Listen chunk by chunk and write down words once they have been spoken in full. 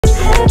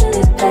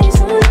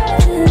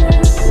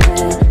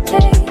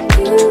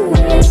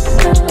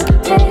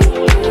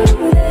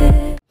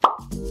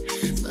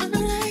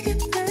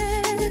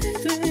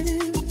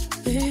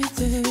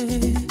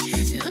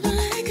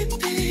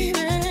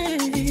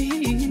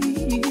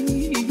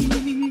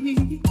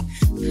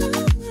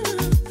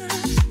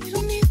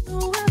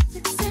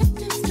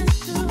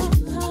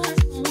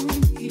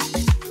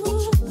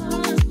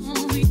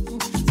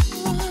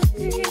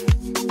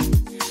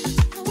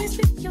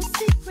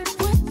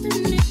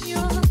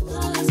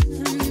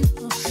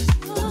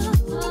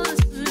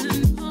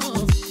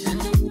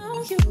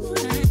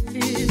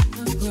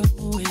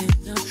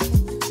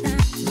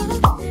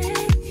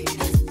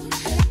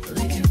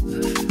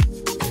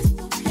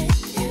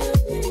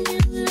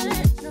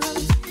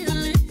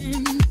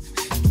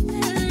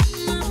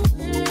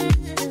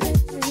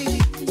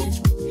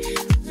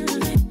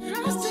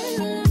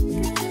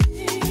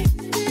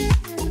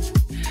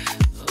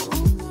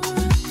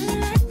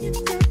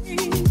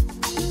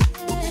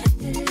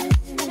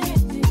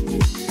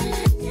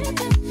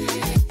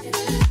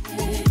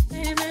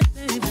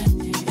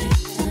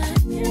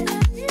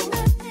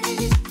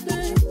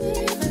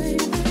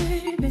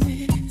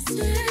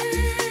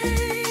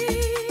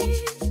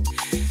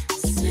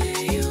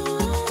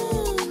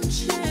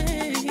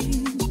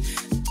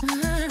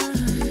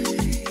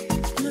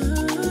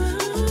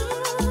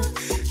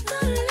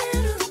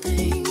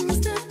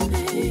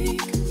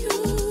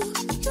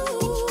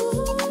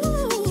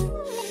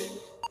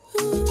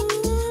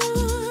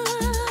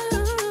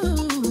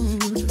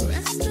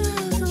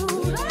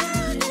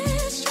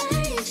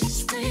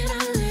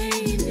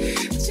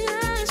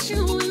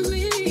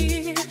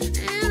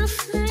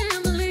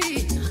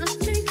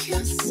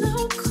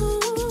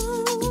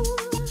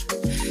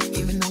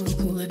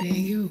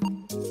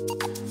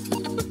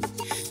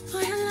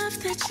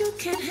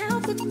can't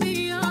help but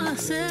be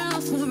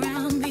yourself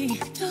around me.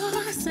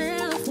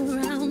 Yourself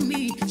around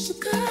me.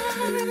 Sugar,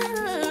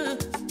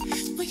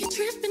 when you're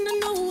tripping, I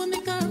know I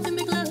make up and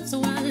make love,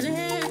 so I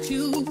let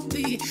you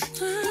be.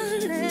 I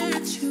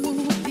let you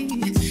be.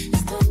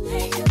 It's the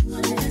way you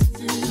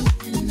listen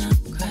when I'm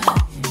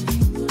crying.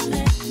 You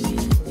let me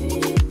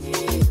be.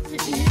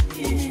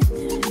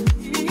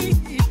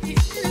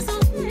 It's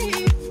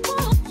okay.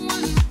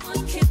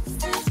 One kiss.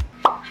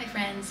 Hi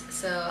friends,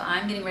 so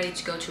I'm getting ready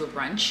to go to a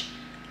brunch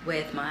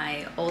with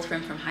my old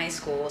friend from high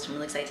school, so I'm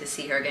really excited to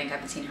see her again. I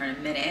haven't seen her in a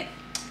minute.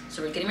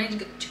 So we're getting ready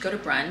to go to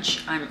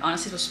brunch. I'm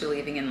honestly supposed to be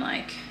leaving in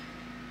like...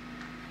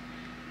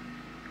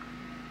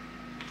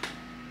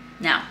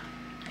 now.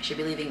 I should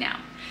be leaving now.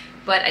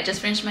 But I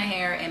just finished my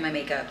hair and my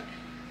makeup,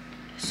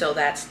 so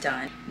that's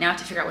done. Now I have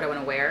to figure out what I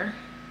want to wear.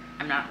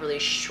 I'm not really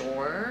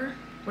sure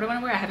what I want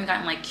to wear. I haven't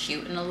gotten like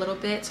cute in a little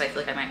bit, so I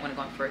feel like I might want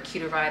to go for a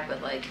cuter vibe,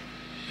 but like...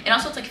 and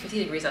also it's like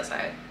 50 degrees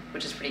outside,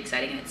 which is pretty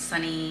exciting, and it's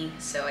sunny,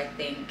 so I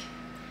think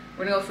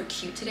we're gonna go for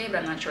cute today, but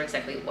I'm not sure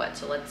exactly what,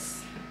 so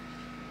let's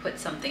put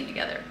something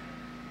together.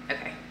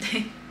 Okay.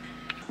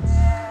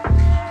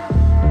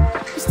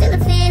 I'm still a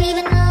fan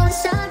even though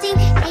it's salty.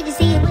 Maybe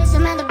see you with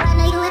some other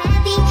brother, you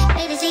happy.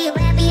 Maybe see you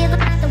happy if I'm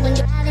not the one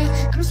driving.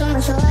 I'm so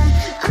mature,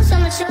 I'm so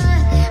mature,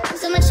 I'm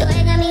so mature.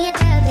 It got me a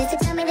therapist to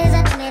tell me there's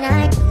nothing that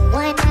I do.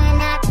 One night,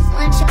 not just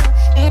one show.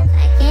 If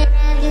I can't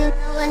have you,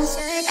 no one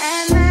should.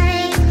 I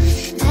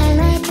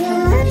might do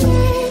my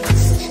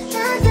best.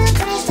 Not the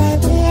best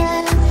idea.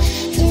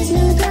 This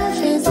new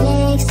girlfriend's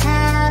next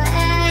how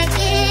I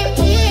get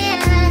here.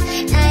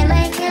 I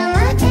might kill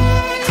my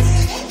dance.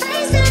 I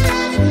still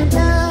love you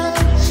though.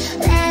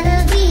 Rather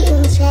be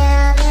in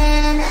jail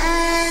than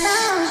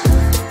alone.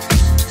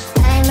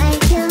 I might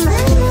kill my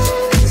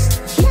dance.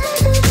 Not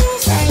the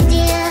best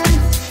idea.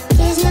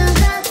 This new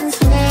girlfriend's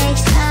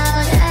next how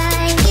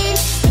I get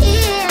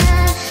here.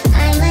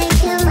 I might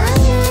kill my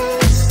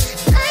dance.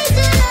 I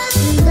still love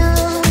you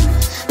though.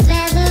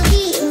 Rather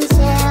be in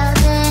jail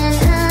than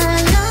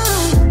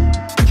alone.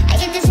 I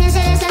get the sense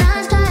that it's a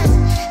lost cause.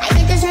 I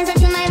get the sense that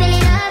you might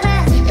really love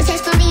her. The sex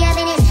gon' be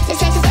evidence. The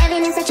sex is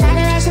evidence. I try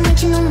to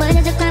rationate you know more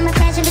than a crime of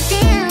passion, but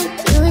damn,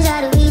 you was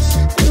out of reach.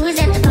 You was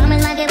at the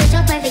farmer's market with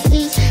your perfect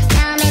peach.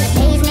 Now I'm in the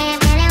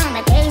basement, running on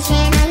my days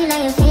hand. Now you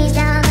lay your face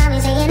down, got me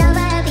saying over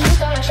happy. I'm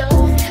so mature,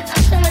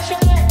 I'm so mature,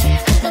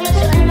 I'm so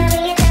mature. I'm not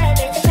being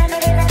therapist. The crime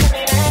of this, I'm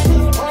coming out.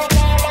 One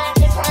night, not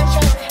just one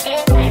show.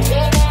 If I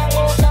can't have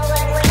you, no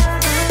one will.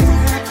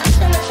 I'm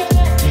so mature,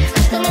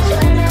 I'm so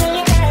mature. I'm not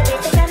being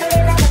therapist. The crime of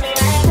this, I'm coming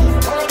out.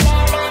 One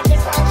night, not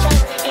just one show.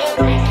 If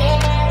I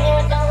can't have you,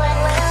 no one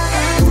will.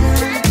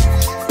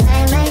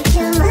 I might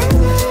kill my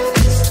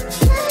dance.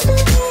 Not the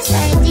best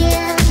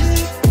idea.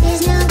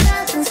 There's no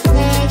girlfriend's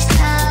next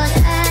out.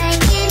 I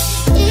get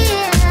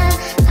here.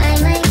 I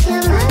might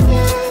kill my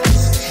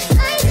dance.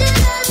 I still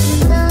love you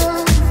though.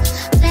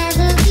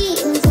 Rather be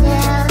in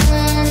jail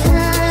than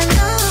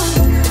alone.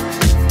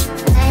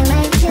 I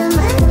might kill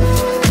my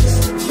dance.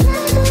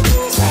 Not the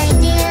best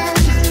idea.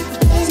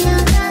 There's no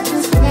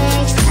girlfriend's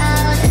next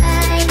out.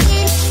 I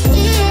get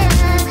here.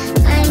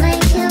 I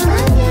might kill my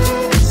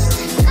dance.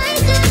 I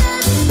still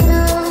love you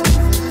though.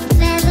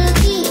 Rather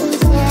be in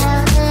jail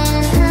than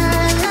alone.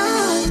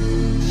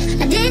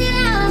 I did it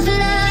all for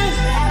love.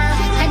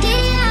 I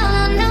did it all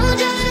on no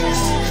drugs.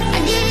 I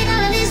did it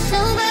all of this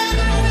sober.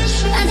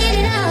 I did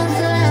it all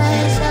for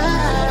us.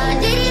 I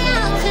did it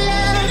all for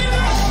love.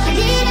 I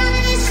did it all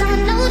of this on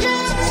no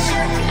drugs.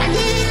 I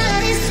did it all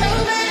of this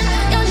sober.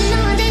 Don't you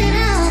know I did it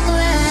all for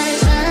us?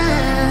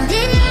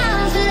 Did it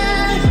all for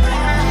love.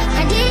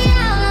 I did it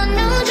all on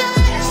no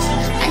drugs.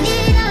 I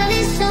did it all of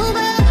this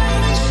sober.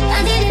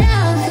 I did it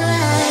all for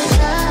us.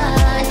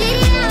 I did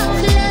it all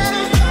for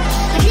love.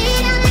 I did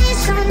it all of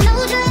this on no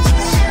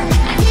drugs.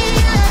 I did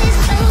it all of this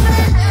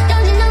sober.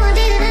 Don't you know I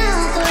did it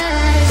all for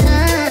us?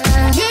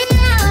 Did it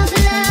all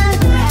for love.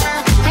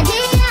 I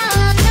did it all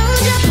on no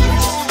drugs.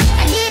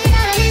 I did it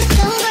all of this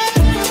sober.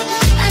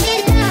 I did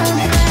it all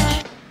for us.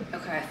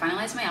 Okay, I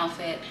finalized my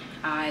outfit.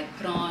 I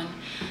put on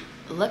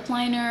lip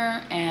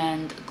liner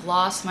and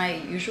gloss. My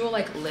usual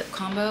like lip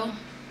combo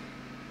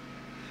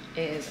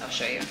is, I'll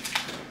show you.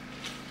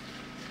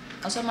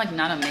 Also, I'm like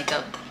not a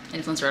makeup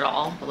influencer at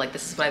all, but like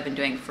this is what I've been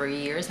doing for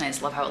years and I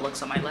just love how it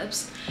looks on my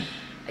lips.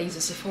 I use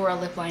a Sephora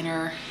lip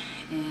liner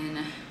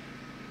in,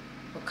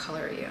 what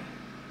color are you?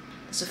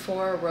 The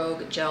Sephora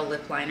Rogue Gel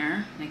Lip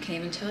Liner. And I can't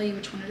even tell you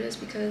which one it is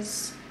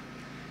because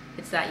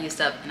it's that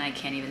used up and I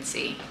can't even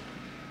see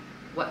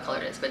what color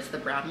it is, but it's the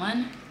brown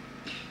one.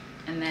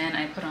 And then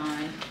I put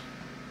on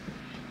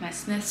my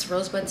Smith's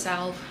Rosebud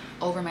Salve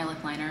over my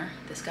lip liner,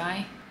 this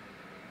guy,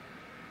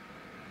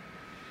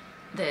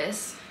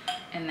 this,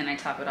 and then I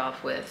top it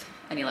off with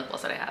any lip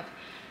gloss that I have.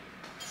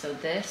 So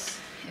this,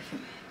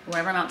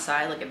 whenever I'm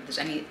outside, like if there's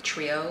any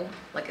trio,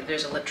 like if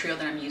there's a lip trio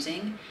that I'm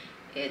using,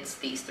 it's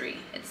these three.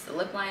 It's the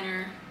lip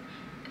liner,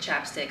 a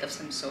chapstick of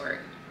some sort,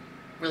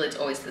 really it's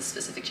always this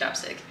specific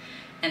chapstick,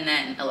 and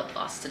then a lip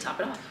gloss to top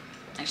it off.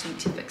 I actually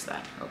need to fix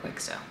that real quick,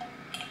 so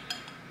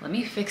let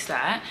me fix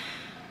that.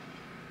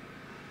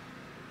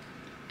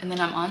 And then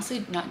I'm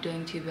honestly not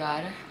doing too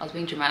bad. I was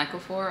being dramatic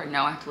before, and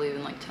now I have to leave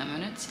in like 10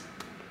 minutes.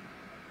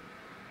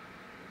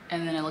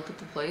 And then I looked at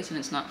the place and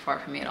it's not far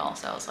from me at all,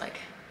 so I was like,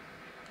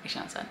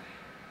 actually not sad.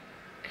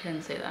 I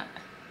shouldn't say that.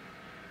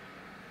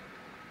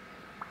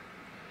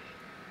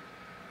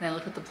 Then I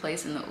looked at the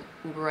place and the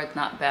Uber ride's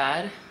not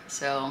bad,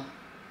 so,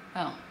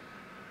 oh.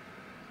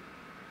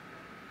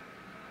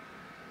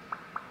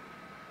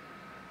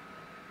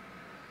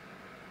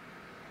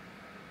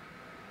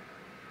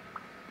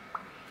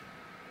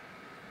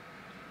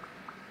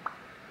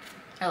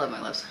 I love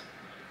my lips.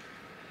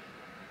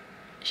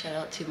 Shout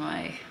out to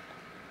my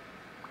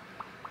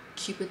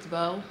Cupid's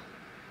bow.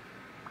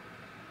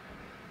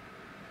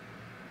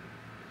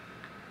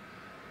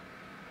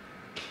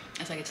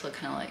 As I get to look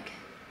kind of like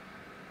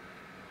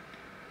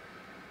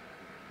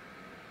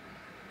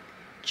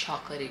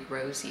chocolatey,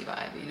 rosy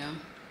vibe, you know?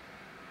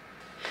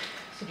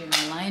 So do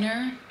my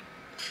liner.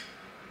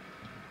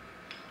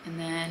 And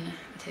then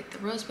I take the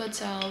rosebud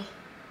salve.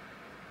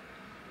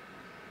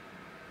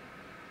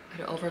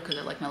 Put it over because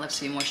I like my lips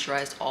to be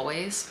moisturized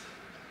always.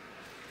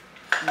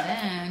 And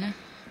then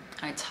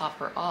I top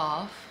her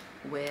off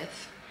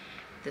with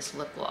this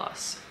lip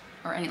gloss,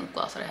 or any lip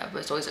gloss that I have, but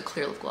it's always a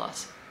clear lip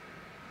gloss.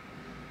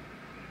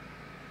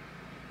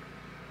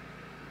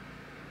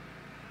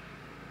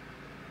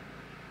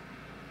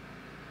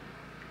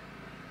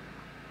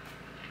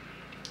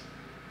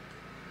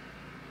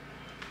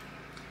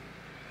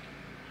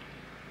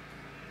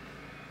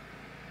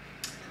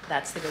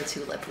 That's the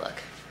go-to lip look.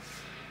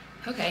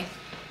 Okay.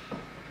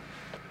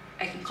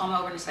 I can calm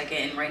over in a second,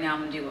 and right now I'm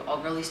gonna do what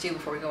all girlies do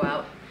before we go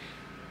out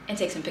and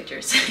take some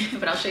pictures.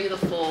 But I'll show you the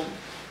full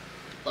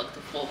look,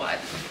 the full vibe.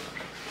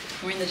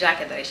 I'm wearing the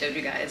jacket that I showed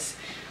you guys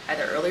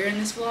either earlier in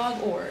this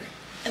vlog or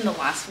in the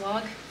last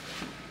vlog.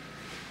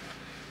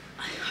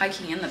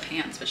 Hiking in the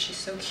pants, but she's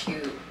so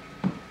cute.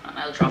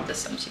 I'll drop this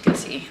so you can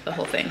see the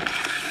whole thing.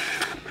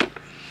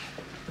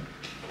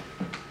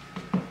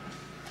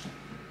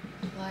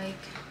 Like,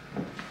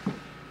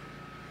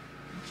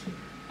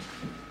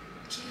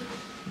 cute.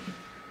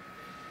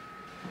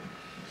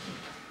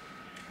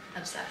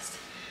 Obsessed.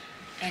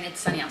 And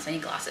it's sunny out, so I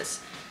need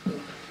glasses. Ooh.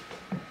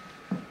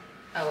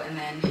 Oh, and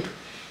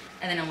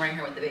then I'm wearing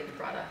her with the baby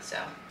Prada, so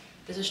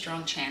there's a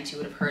strong chance you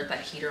would have heard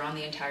that heater on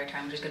the entire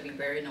time, which is gonna be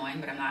very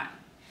annoying, but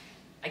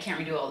I can't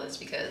redo all this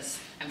because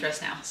I'm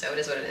dressed now, so it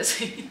is what it is.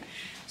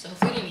 So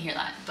hopefully you didn't hear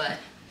that, but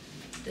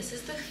this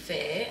is the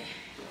fit.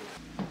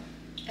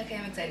 Okay,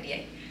 I'm excited,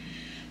 yay.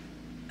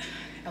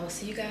 I will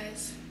see you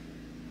guys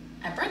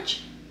at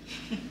brunch.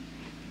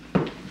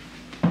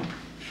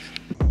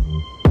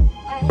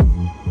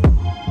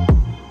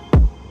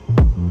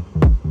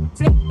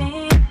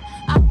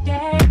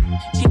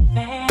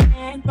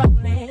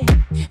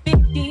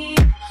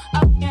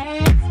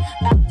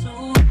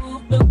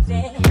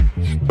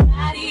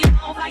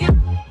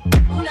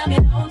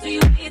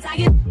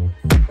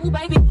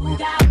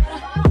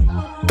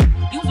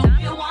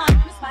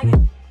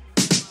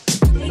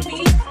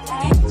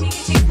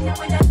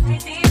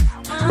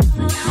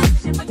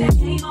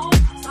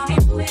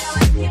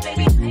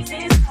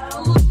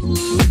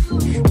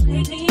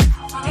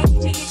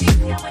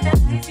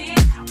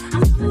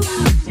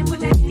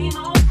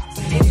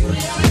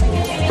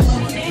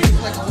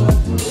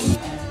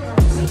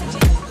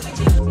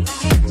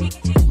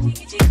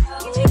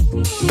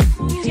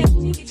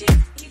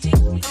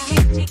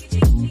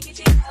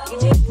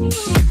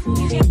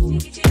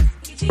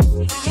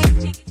 Yeah.